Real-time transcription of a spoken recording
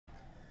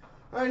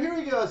All right, here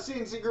we go.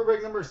 CNC group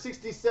break number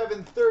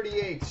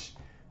 6738.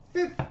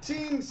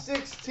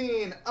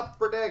 1516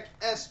 Upper Deck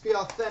SP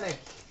Authentic.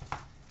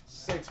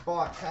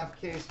 6-box half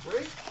case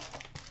break.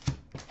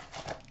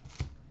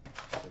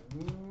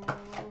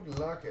 Good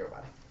luck,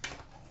 everybody.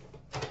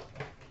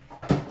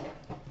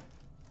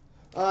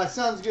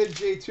 Sounds good,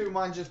 J2.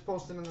 Mine just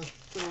posted in the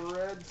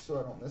thread, so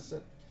I don't miss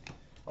it.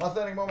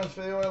 Authentic moments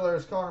for the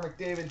Oilers: Connor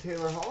McDavid,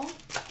 Taylor Hall.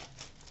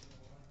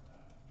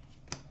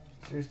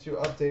 Series 2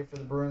 update for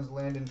the Bruins: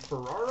 Landon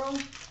Ferraro.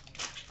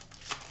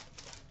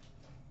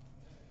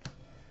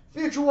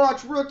 Future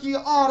Watch rookie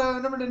auto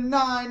number to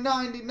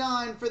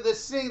 999 for the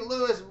St.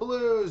 Louis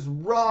Blues: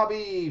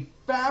 Robbie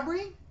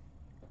Fabry.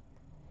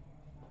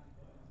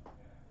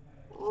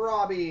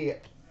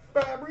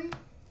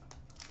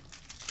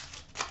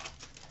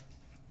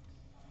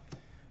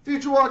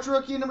 Future Watch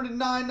rookie number to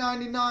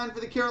 999 for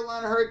the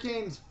Carolina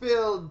Hurricanes: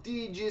 Phil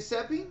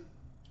DiGiuseppe.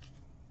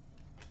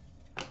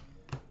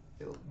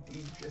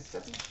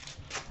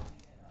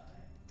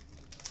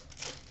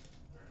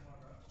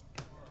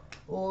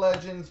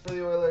 Legends for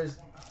the Oilers: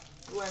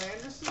 Glenn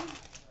Anderson.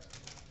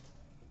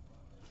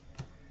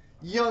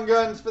 Young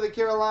Guns for the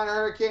Carolina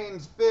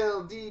Hurricanes: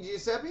 Phil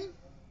DiGiuseppe.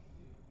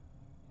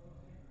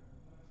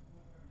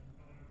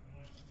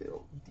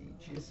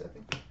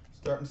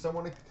 Starting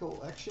someone a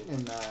collection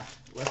in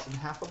less than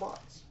half a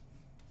box.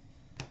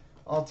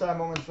 All-time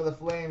moments for the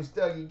Flames: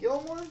 Dougie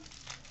Gilmour.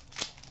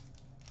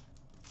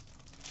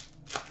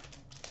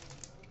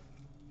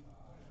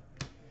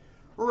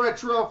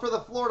 Retro for the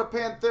Florida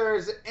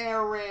Panthers: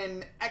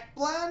 Aaron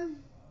Ekblad.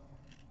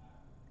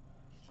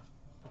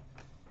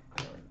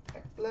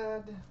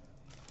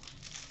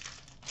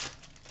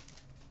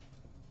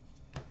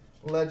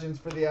 Legends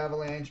for the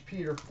Avalanche: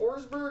 Peter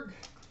Forsberg.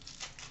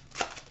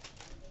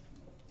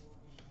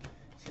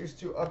 Series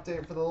 2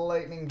 update for the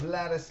Lightning: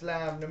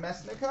 Vladislav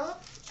Nemesnikov.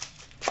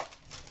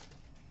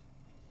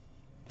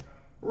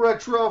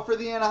 Retro for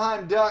the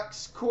Anaheim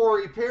Ducks: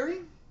 Corey Perry.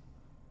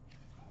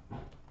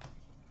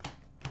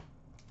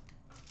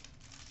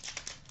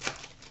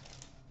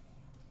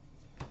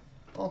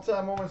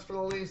 All-time moments for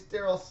the Leafs: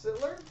 Daryl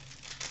Sittler.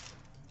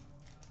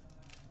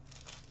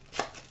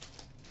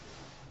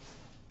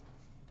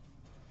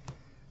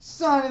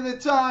 Sign of the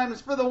Times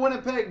for the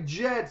Winnipeg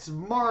Jets: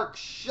 Mark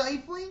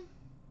Scheifele.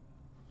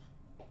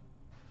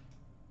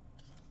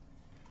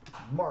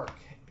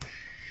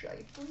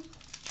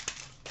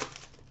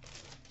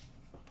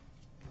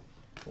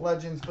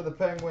 Legends for the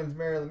Penguins: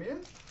 Mary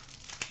Lemieux.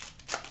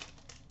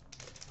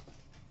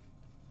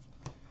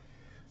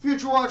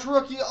 Future Watch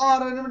rookie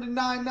auto number to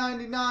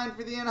 999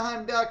 for the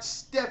Anaheim Ducks: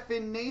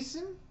 Stefan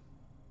Nason.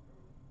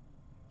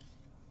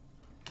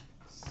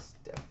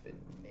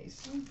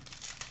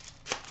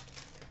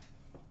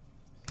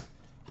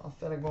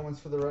 Authentic moments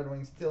for the Red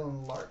Wings: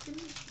 Dylan Larkin.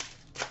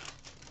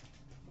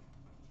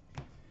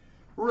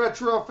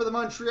 Retro for the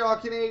Montreal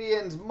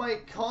Canadiens: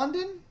 Mike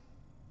Condon.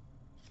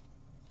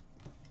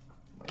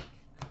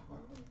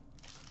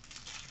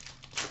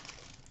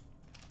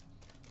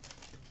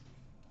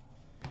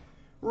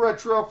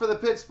 Retro for the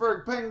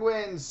Pittsburgh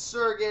Penguins: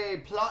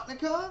 Sergei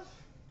Plotnikov.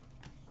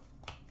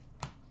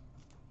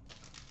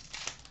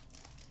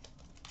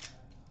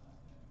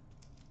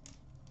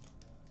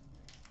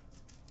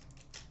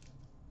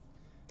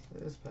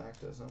 This pack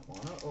doesn't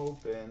want to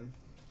open.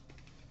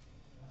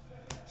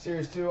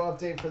 Series 2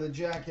 update for the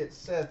Jackets: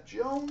 Seth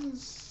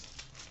Jones.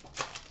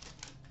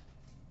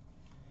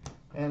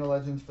 And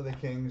Legends for the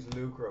Kings: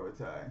 Luke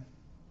Robitaille.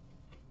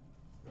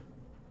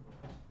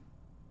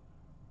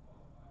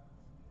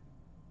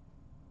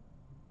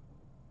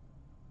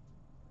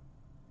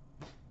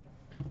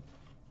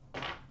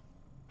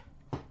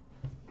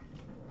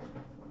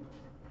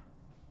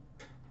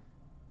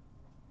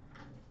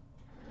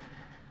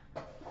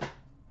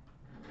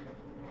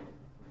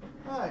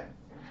 Alright.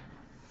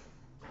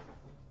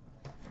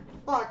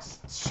 Box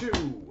 2.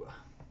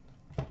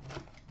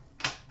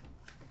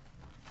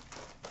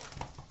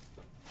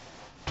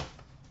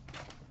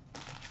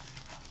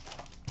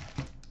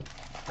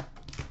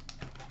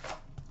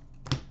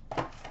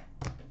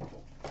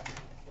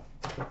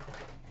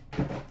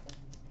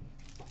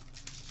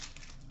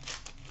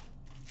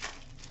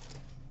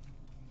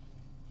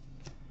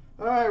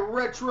 Alright,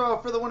 retro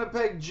for the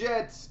Winnipeg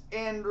Jets: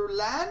 Andrew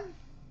Ladd.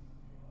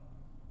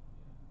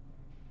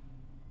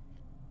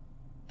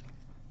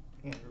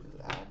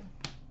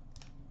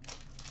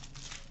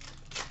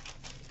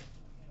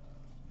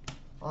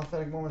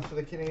 Authentic moments for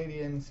the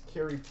Canadiens: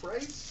 Carey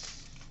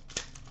Price.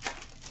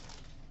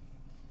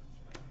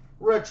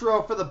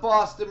 Retro for the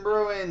Boston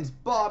Bruins: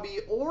 Bobby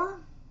Orr.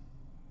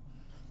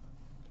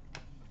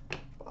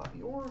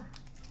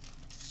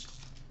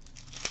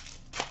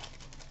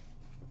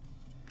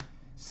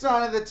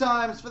 Sign of the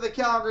Times for the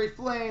Calgary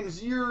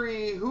Flames: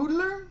 Yuri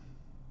Hudler.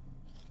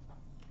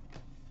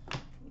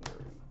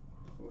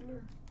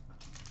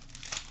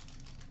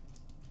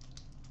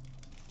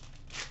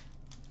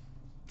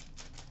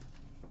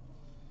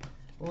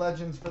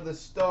 Legends for the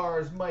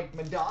Stars: Mike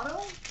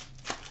Modano.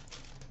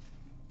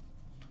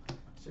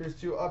 Series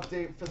 2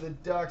 update for the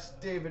Ducks,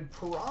 David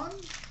Perron.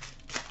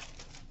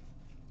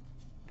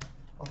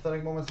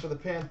 Authentic moments for the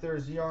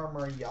Panthers,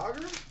 Jaromir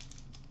Jagr.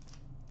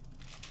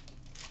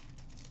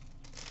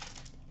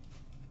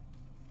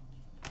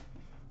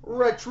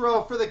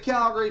 Retro for the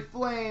Calgary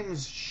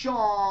Flames,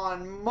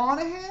 Sean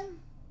Monahan.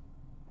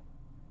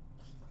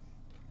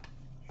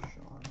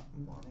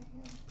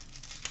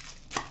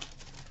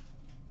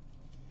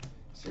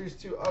 Series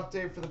 2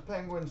 update for the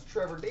Penguins,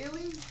 Trevor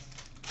Daley.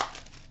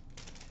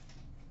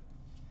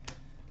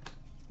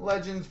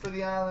 Legends for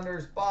the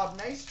Islanders, Bob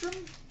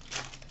Nystrom.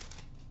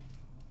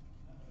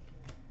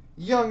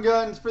 Young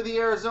Guns for the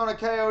Arizona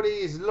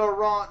Coyotes,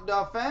 Laurent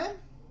Dauphin.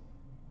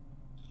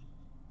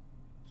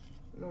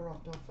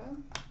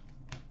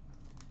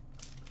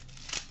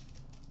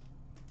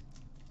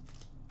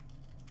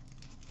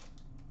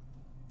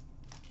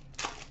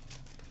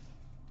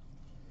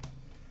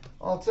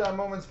 All-time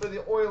moments for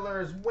the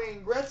Oilers,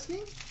 Wayne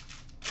Gretzky.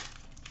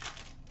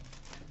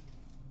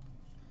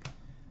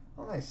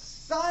 Oh,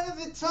 nice. Sign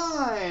of the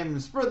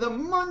Times for the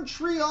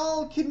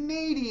Montreal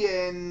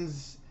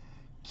Canadiens,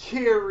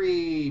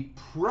 Carey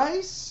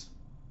Price.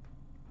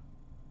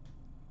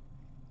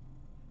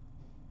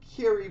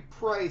 Carey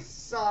Price,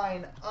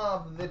 sign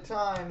of the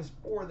times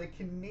for the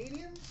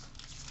Canadiens.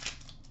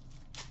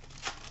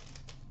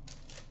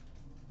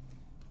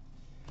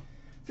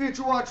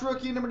 Future Watch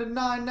rookie number to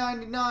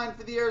 999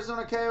 for the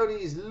Arizona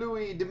Coyotes,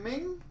 Louis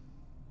Domingue.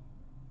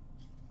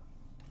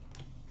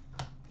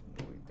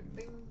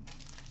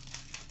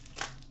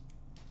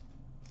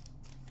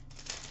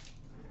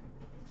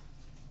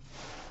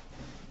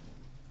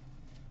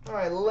 All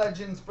right,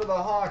 Legends for the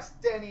Hawks,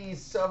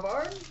 Denis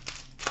Savard.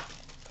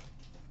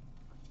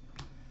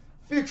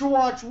 Future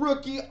Watch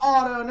rookie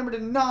auto number to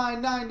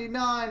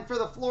 999 for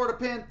the Florida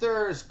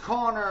Panthers,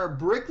 Connor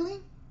Brickley.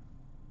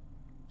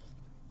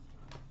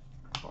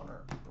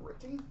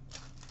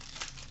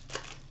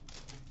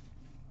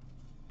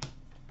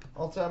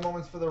 All-time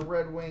moments for the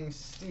Red Wings,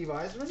 Steve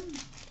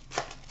Yzerman.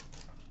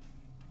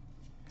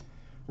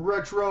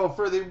 Retro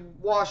for the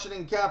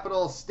Washington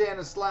Capitals,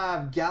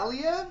 Stanislav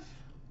Galiev.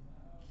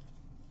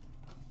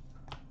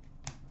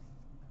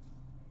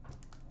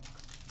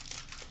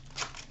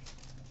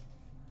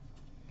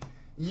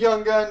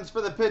 Young Guns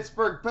for the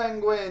Pittsburgh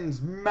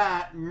Penguins,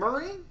 Matt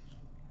Murray.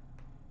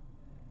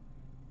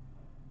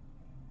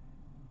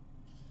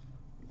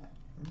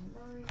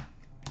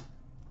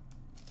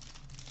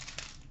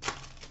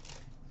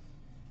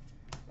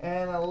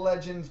 And a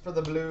Legends for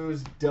the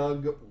Blues,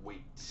 Doug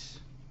Weight.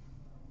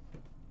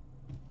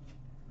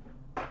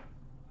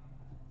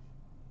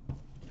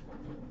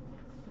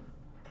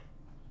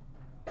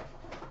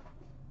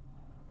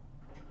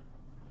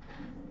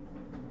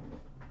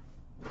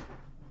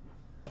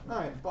 All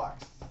right,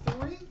 box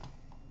 3.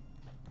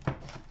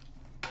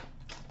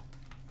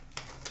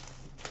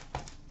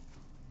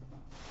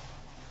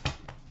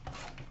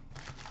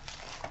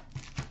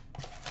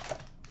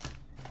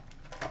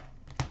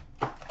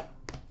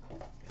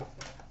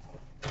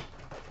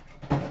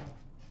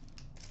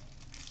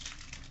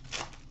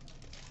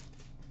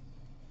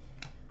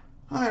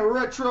 All right,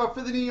 retro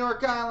for the New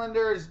York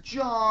Islanders,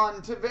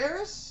 John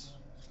Tavares.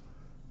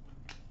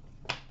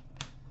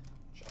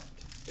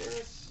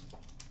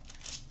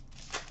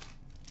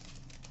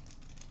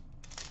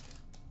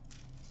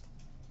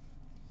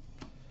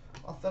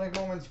 Authentic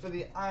moments for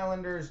the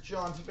Islanders,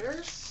 John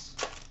Tavares.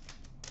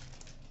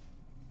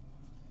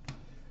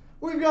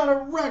 We've got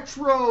a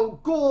retro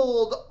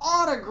gold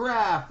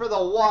autograph for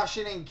the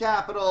Washington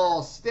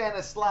Capitals,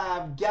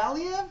 Stanislav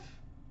Galiev.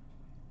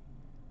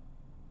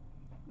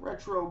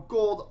 Retro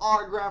gold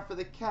autograph for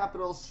the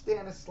Capitals,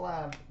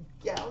 Stanislav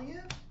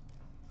Galiev.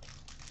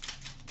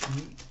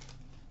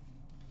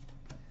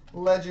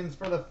 Legends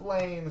for the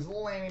Flames,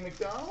 Lanny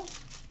McDonald.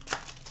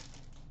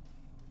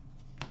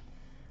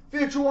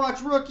 Future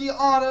Watch rookie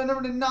auto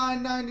number to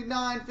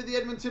 999 for the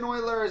Edmonton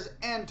Oilers,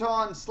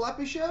 Anton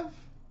Slepyshev.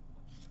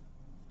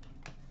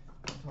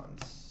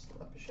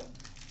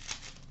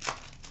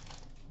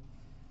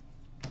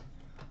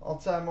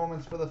 All-time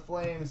moments for the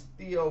Flames,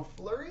 Theo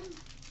Fleury.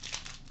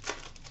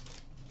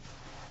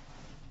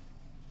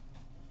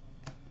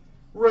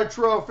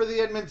 Retro for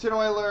the Edmonton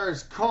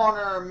Oilers,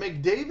 Connor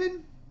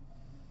McDavid.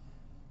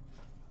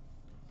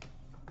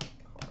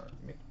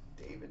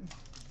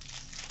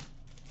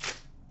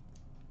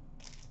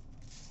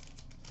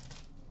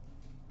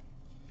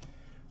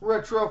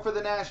 Retro for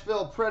the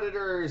Nashville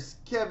Predators,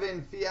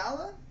 Kevin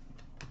Fiala.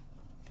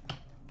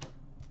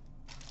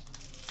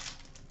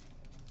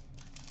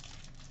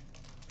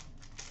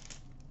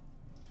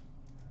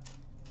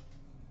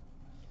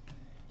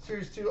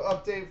 Series 2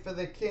 update for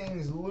the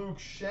Kings, Luke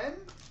Shen.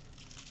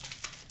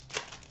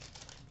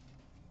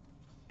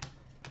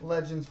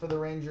 Legends for the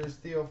Rangers,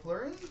 Theo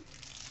Fleury.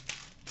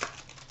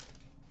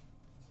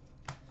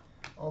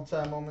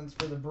 All-time moments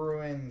for the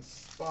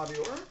Bruins, Bobby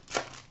Orr.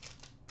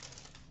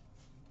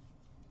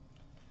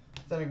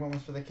 Authentic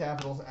moments for the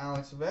Capitals,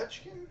 Alex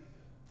Ovechkin.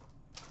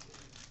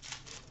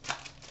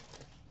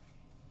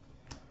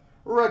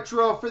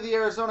 Retro for the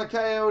Arizona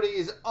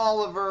Coyotes,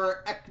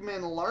 Oliver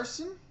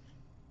Ekman-Larsson.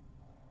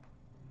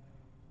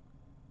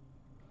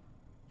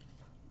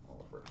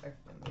 Oliver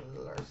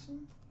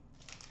Ekman-Larsson.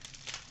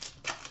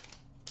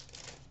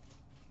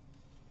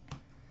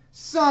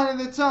 Sign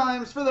of the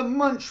Times for the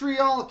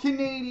Montreal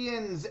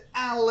Canadiens,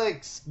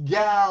 Alex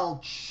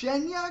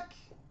Galchenyuk.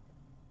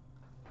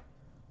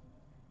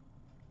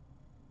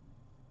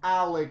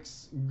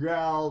 Alex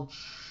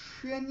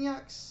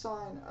Galchenyuk,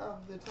 sign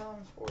of the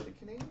Times for the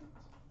Canadiens.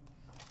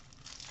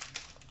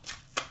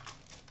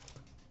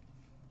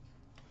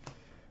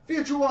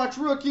 Future Watch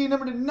rookie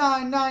number to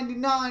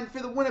 999 for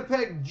the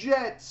Winnipeg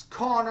Jets,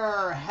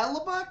 Connor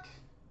Hellebuyck.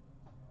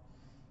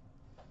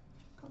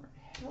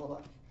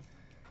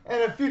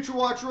 And a Future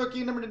Watch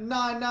rookie number to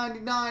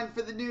 999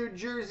 for the New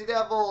Jersey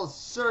Devils,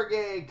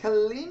 Sergei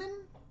Kalinin.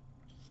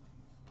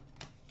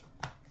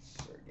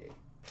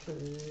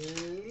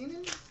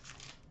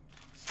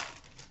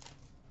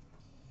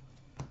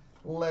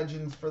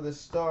 Legends for the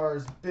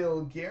Stars,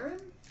 Bill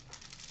Guerin.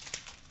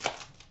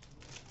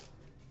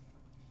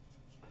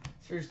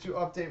 Series 2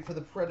 update for the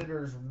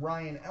Predators,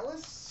 Ryan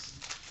Ellis.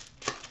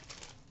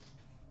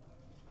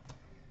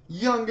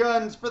 Young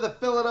Guns for the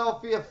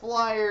Philadelphia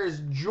Flyers,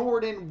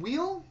 Jordan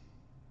Wheel.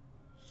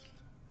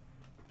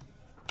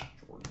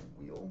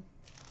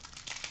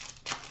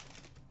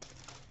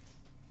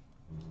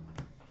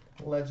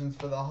 Legends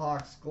for the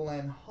Hawks,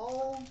 Glenn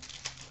Hall.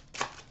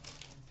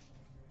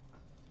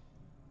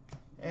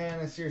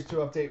 And a Series 2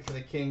 update for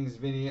the Kings,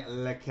 Vinny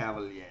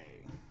Lecavalier.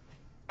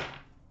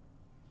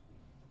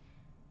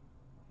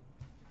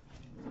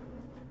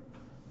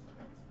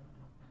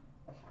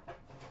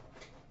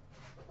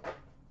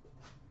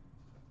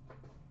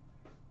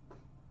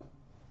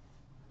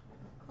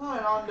 All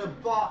right, on to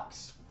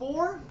box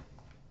 4.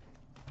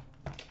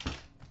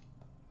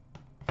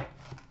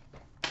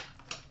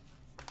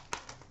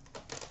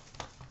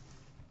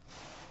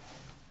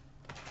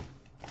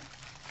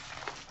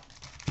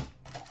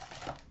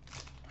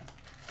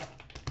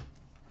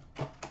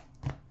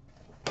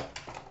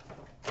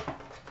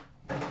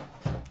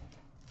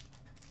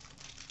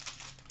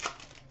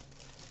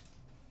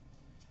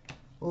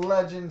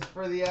 Legends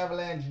for the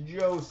Avalanche,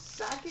 Joe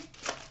Sakic.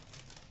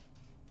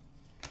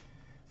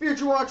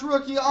 Future Watch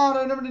rookie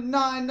auto number to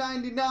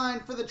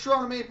 999 for the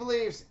Toronto Maple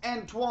Leafs,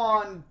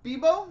 Antoine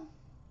Bibeau.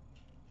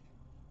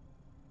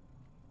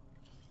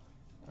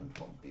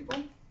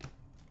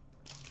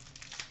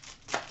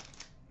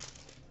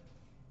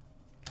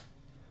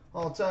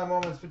 All-time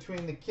moments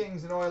between the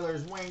Kings and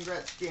Oilers, Wayne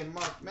Gretzky and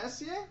Mark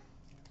Messier.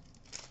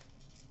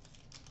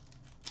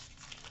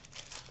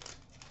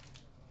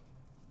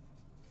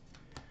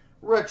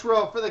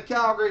 Retro for the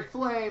Calgary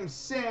Flames,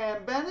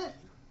 Sam Bennett.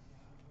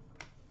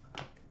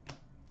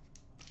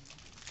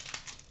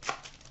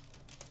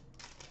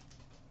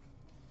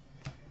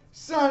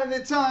 Sign of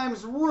the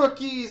Times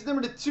rookies,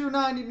 number to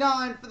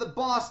 299 for the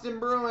Boston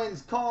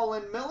Bruins,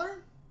 Colin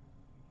Miller.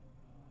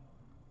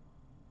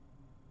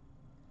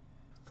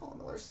 Colin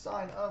Miller,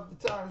 sign of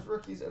the Times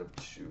rookies out of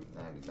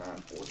 299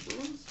 for the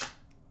Bruins.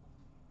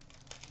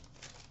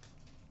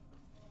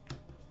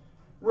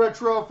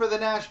 Retro for the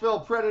Nashville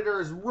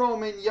Predators,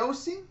 Roman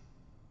Josi.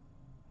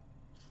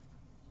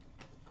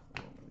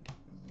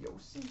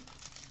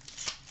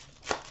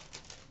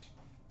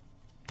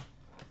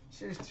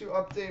 Series 2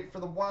 update for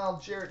the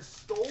Wild, Jarrett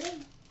Stoll.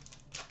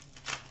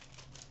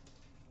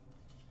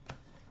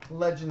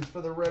 Legends for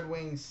the Red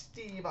Wings,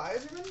 Steve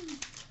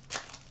Yzerman.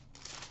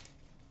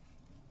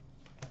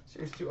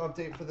 Series 2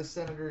 update for the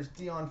Senators,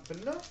 Dion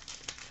Phaneuf.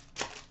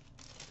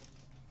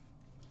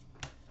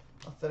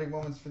 Authentic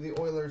moments for the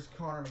Oilers,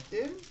 Connor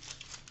McDavid.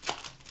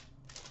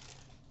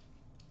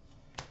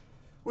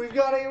 We've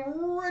got a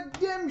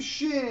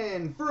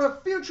redemption for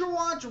a Future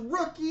Watch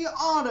rookie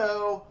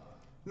auto,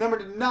 number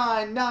to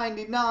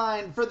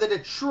 999 for the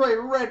Detroit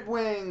Red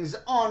Wings,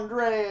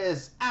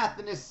 Andreas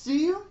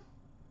Athanasiou.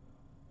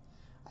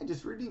 I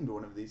just redeemed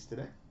one of these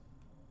today.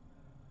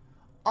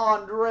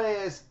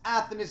 Andreas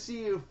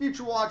Athanasiou,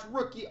 Future Watch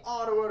rookie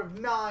auto out of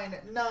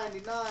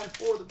 999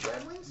 for the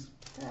Red Wings.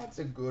 That's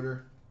a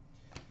gooder.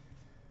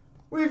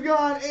 We've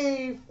got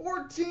a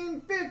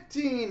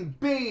 14/15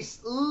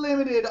 base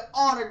limited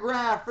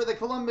autograph for the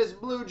Columbus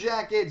Blue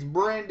Jackets,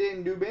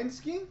 Brandon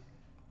Dubinsky.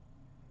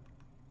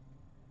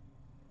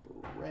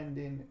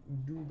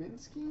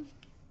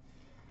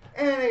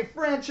 And a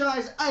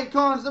franchise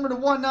icons number to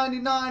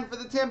 199 for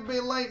the Tampa Bay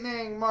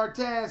Lightning,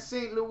 Martin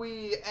St.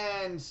 Louis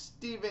and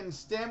Steven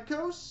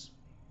Stamkos.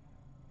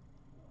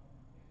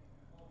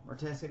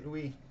 Martin St.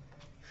 Louis,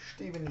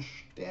 Steven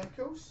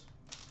Stamkos.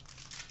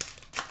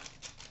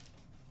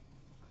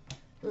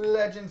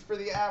 Legends for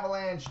the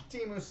Avalanche,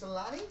 Teemu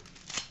Selanne.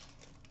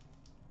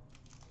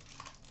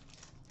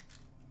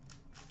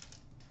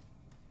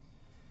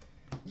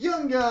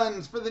 Young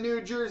Guns for the New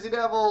Jersey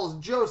Devils,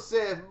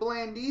 Joseph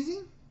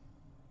Blandisi.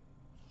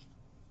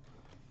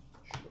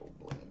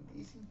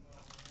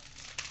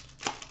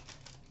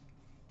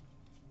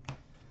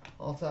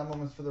 All-time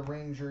moments for the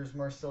Rangers,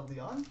 Marcel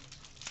Dion.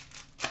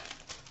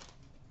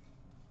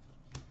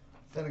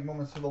 Authentic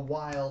moments for the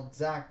Wild,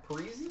 Zach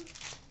Parise.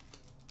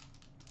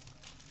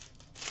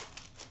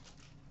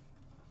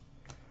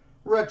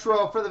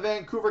 Retro for the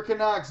Vancouver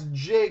Canucks,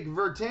 Jake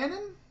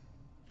Virtanen.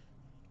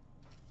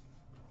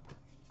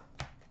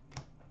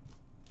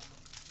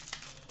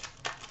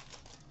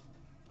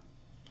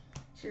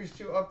 Series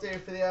 2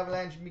 update for the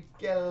Avalanche,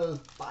 Mikael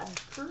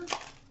Badker.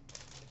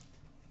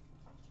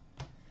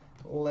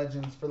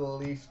 Legends for the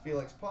Leafs,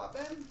 Felix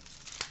Potvin.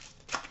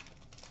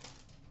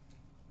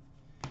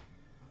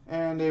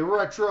 And a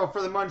retro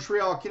for the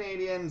Montreal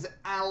Canadiens,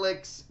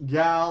 Alex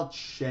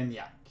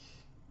Galchenyuk.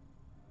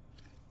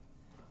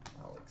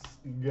 Alex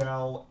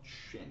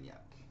Galchenyuk.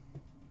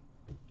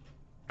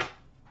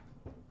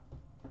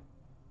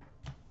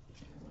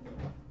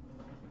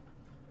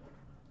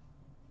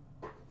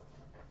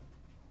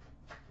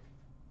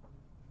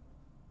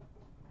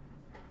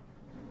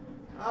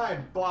 All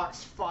right,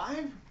 box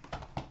 5.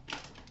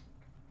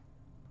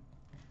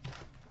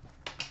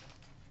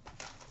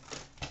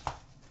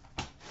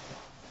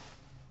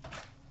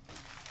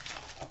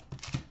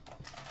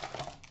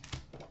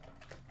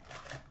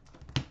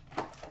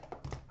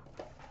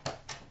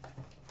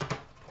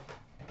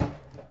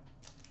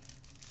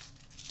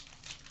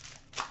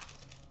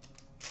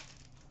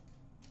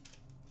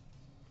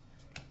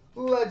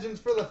 Legends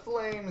for the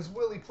Flames,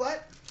 Willie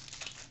Plett.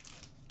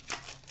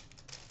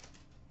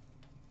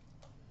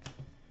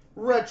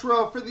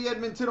 Retro for the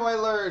Edmonton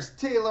Oilers,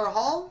 Taylor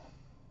Hall.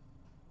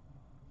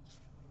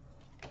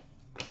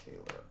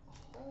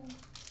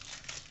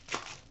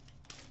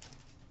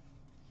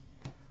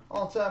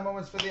 All-time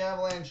moments for the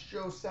Avalanche,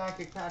 Joe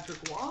Sakic, Patrick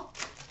Waugh.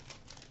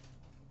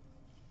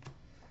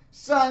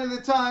 Sign of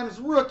the Times,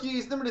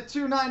 rookies, number to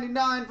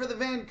 299 for the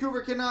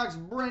Vancouver Canucks,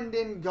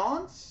 Brendan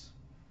Gaunce.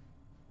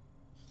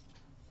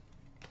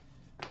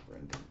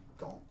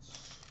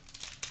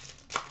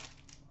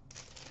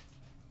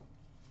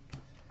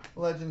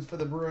 Legends for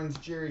the Bruins,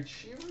 Jerry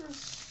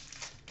Cheevers.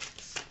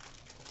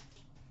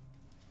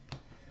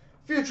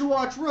 Future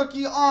Watch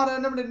rookie auto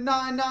number to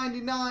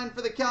 999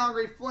 for the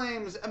Calgary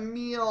Flames,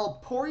 Emile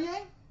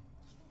Poirier.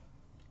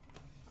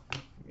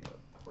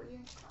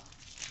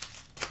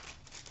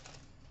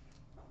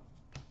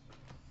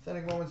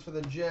 Authentic moments for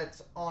the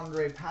Jets,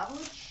 Andre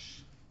Pavlich.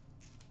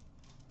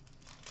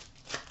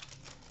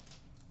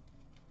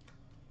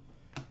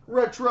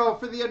 Retro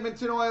for the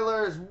Edmonton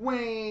Oilers,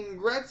 Wayne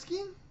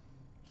Gretzky.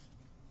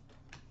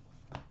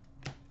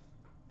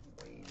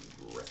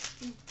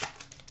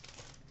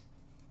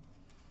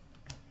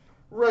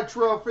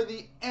 Retro for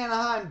the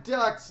Anaheim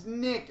Ducks,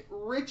 Nick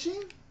Ritchie.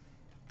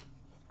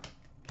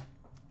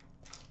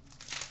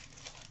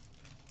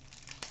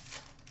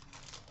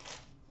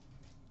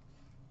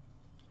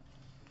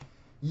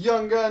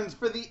 Young Guns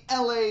for the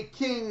LA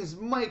Kings,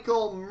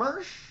 Michael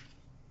Mersch.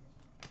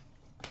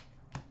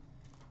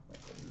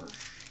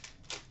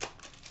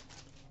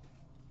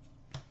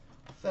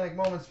 Authentic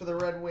moments for the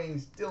Red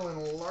Wings,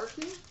 Dylan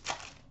Larkin.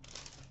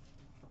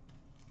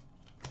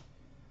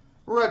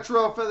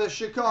 Retro for the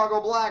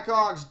Chicago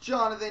Blackhawks,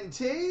 Jonathan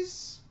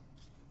Toews.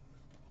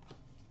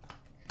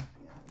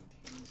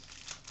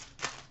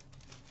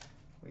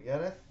 We got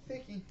a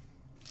thickie.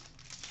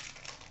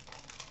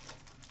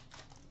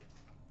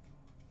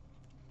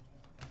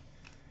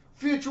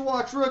 Future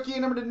Watch rookie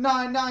number to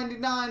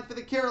 999 for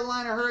the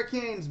Carolina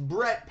Hurricanes,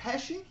 Brett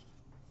Pesce.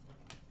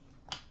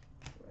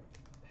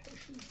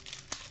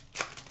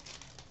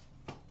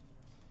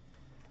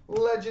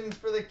 Legends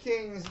for the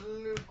Kings,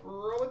 Luke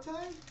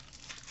Robitaille.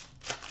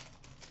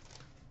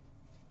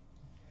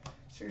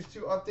 Series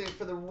 2 update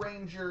for the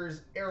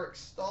Rangers, Eric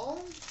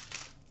Stahl.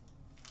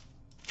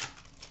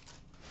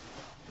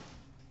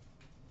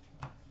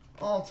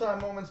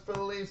 All-time moments for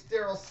the Leafs,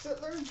 Daryl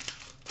Sittler.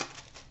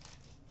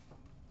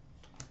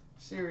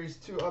 Series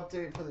 2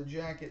 update for the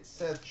Jackets,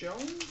 Seth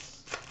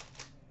Jones.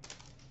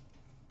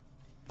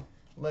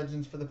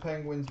 Legends for the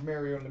Penguins,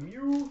 Mario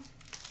Lemieux.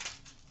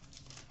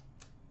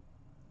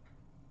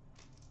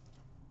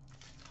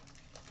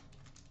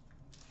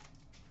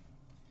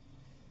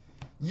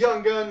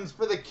 Young Guns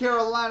for the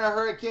Carolina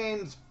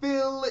Hurricanes,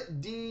 Phil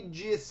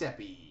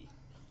DiGiuseppe.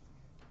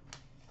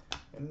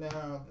 And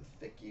now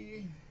the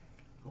thickie.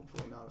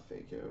 Hopefully not a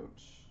fake out.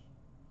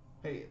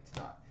 Hey, it's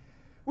not.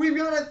 We've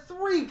got a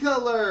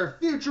 3-color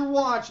Future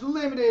Watch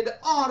limited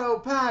auto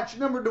patch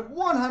numbered to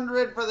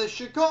 100 for the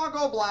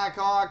Chicago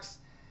Blackhawks,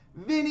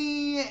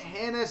 Vinny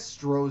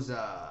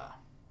Hinostroza.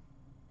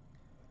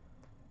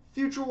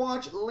 Future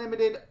Watch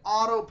limited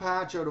auto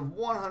patch out of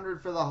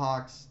 100 for the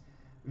Hawks,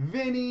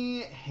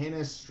 Vinny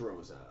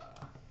Hinostroza.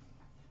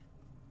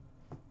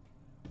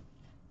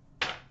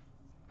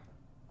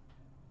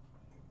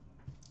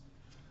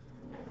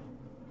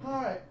 All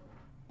right,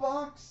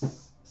 box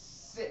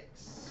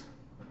 6.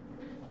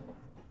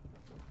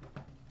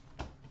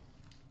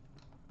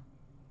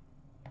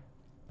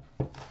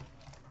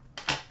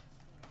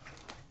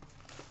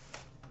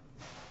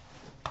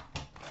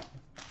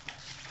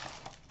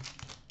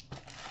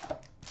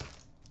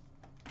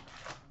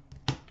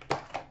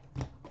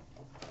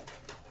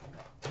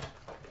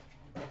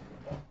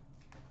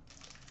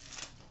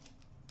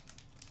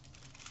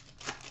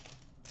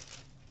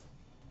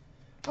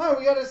 All right,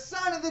 we got a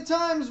sign of the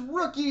times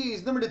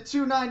rookies, number to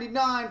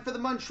 299 for the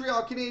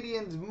Montreal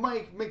Canadiens,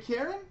 Mike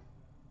McCarron.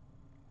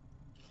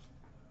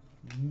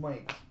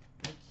 Mike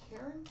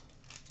McCarron.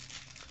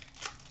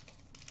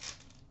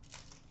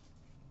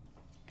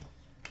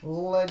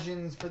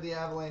 Legends for the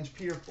Avalanche,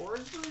 Peter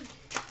Forsberg.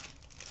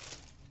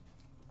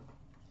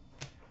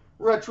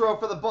 Retro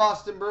for the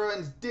Boston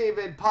Bruins,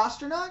 David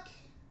Pastrnak.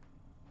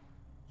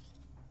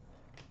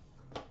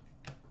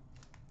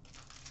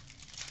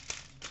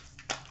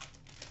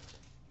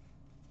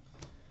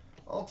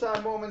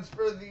 All-time moments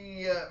for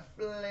the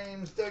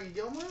Flames, Dougie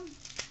Gilmour.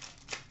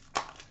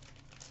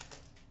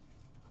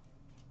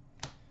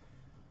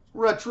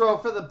 Retro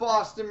for the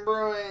Boston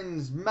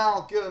Bruins,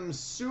 Malcolm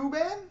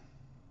Subban.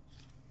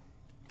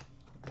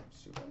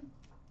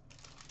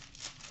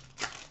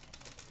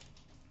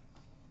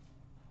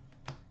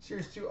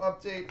 Series 2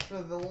 update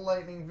for the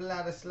Lightning,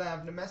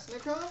 Vladislav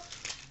Namestnikov.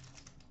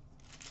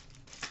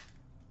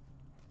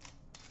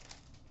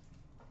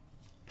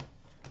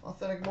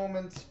 Authentic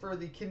moments for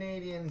the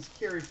Canadiens,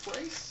 Carey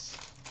Price.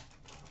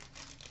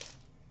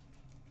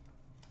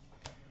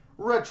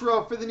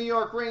 Retro for the New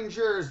York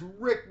Rangers,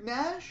 Rick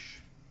Nash.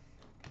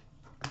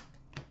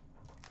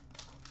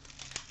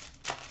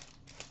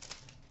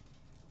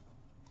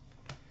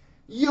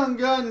 Young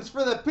Guns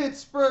for the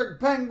Pittsburgh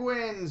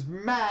Penguins,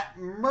 Matt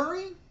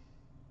Murray.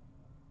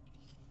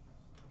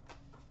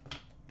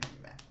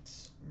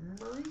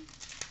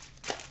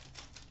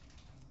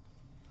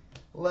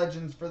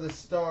 Legends for the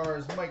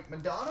Stars, Mike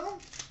Modano.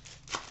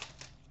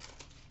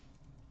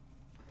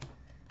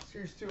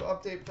 Series 2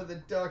 update for the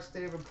Ducks,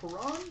 David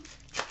Perron.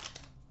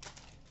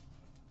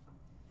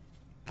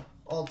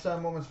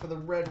 All-time moments for the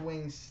Red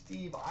Wings,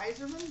 Steve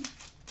Yzerman.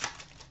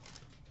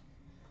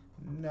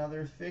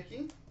 Another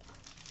thickie.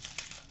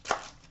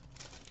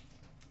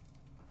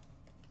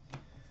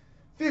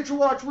 Future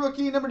Watch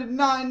rookie, number to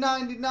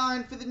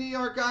 999 for the New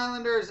York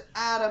Islanders,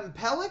 Adam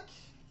Pelech.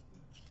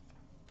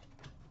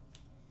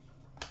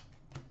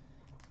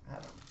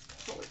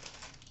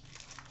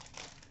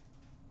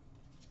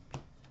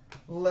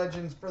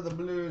 Legends for the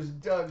Blues,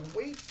 Doug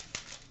Weight.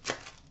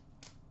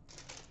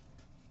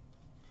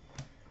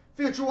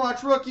 Future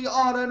Watch rookie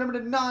auto, number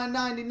to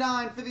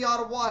 999 for the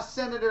Ottawa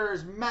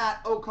Senators, Matt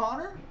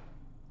O'Connor.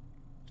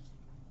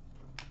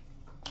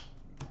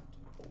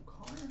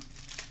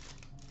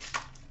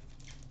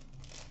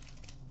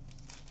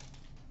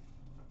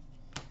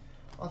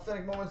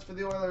 Authentic moments for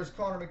the Oilers,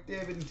 Connor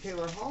McDavid and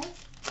Taylor Hall.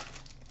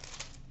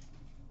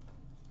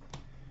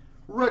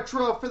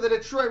 Retro for the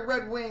Detroit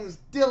Red Wings,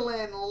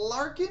 Dylan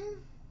Larkin.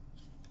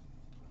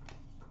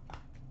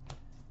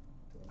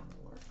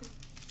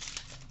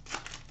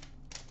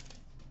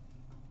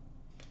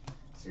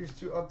 Series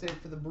 2 update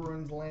for the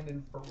Bruins,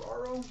 Landon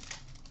Ferraro.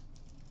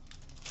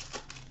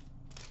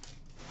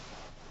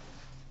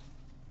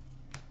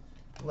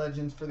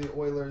 Legends for the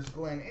Oilers,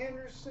 Glenn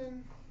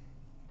Anderson.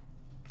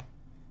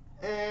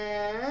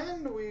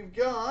 And we've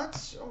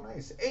got, oh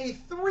nice, a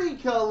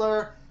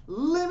 3-color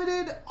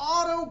limited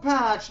auto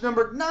patch,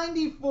 number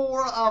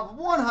 94 of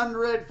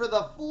 100 for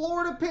the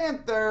Florida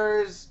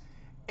Panthers,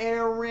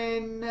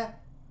 Aaron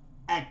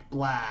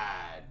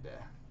Ekblad.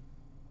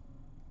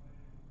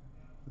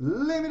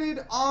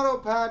 Limited auto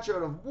patch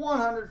out of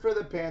 100 for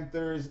the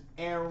Panthers,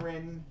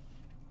 Aaron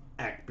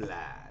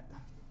Ekblad.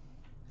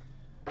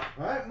 All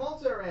right,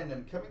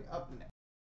 multi-random coming up next.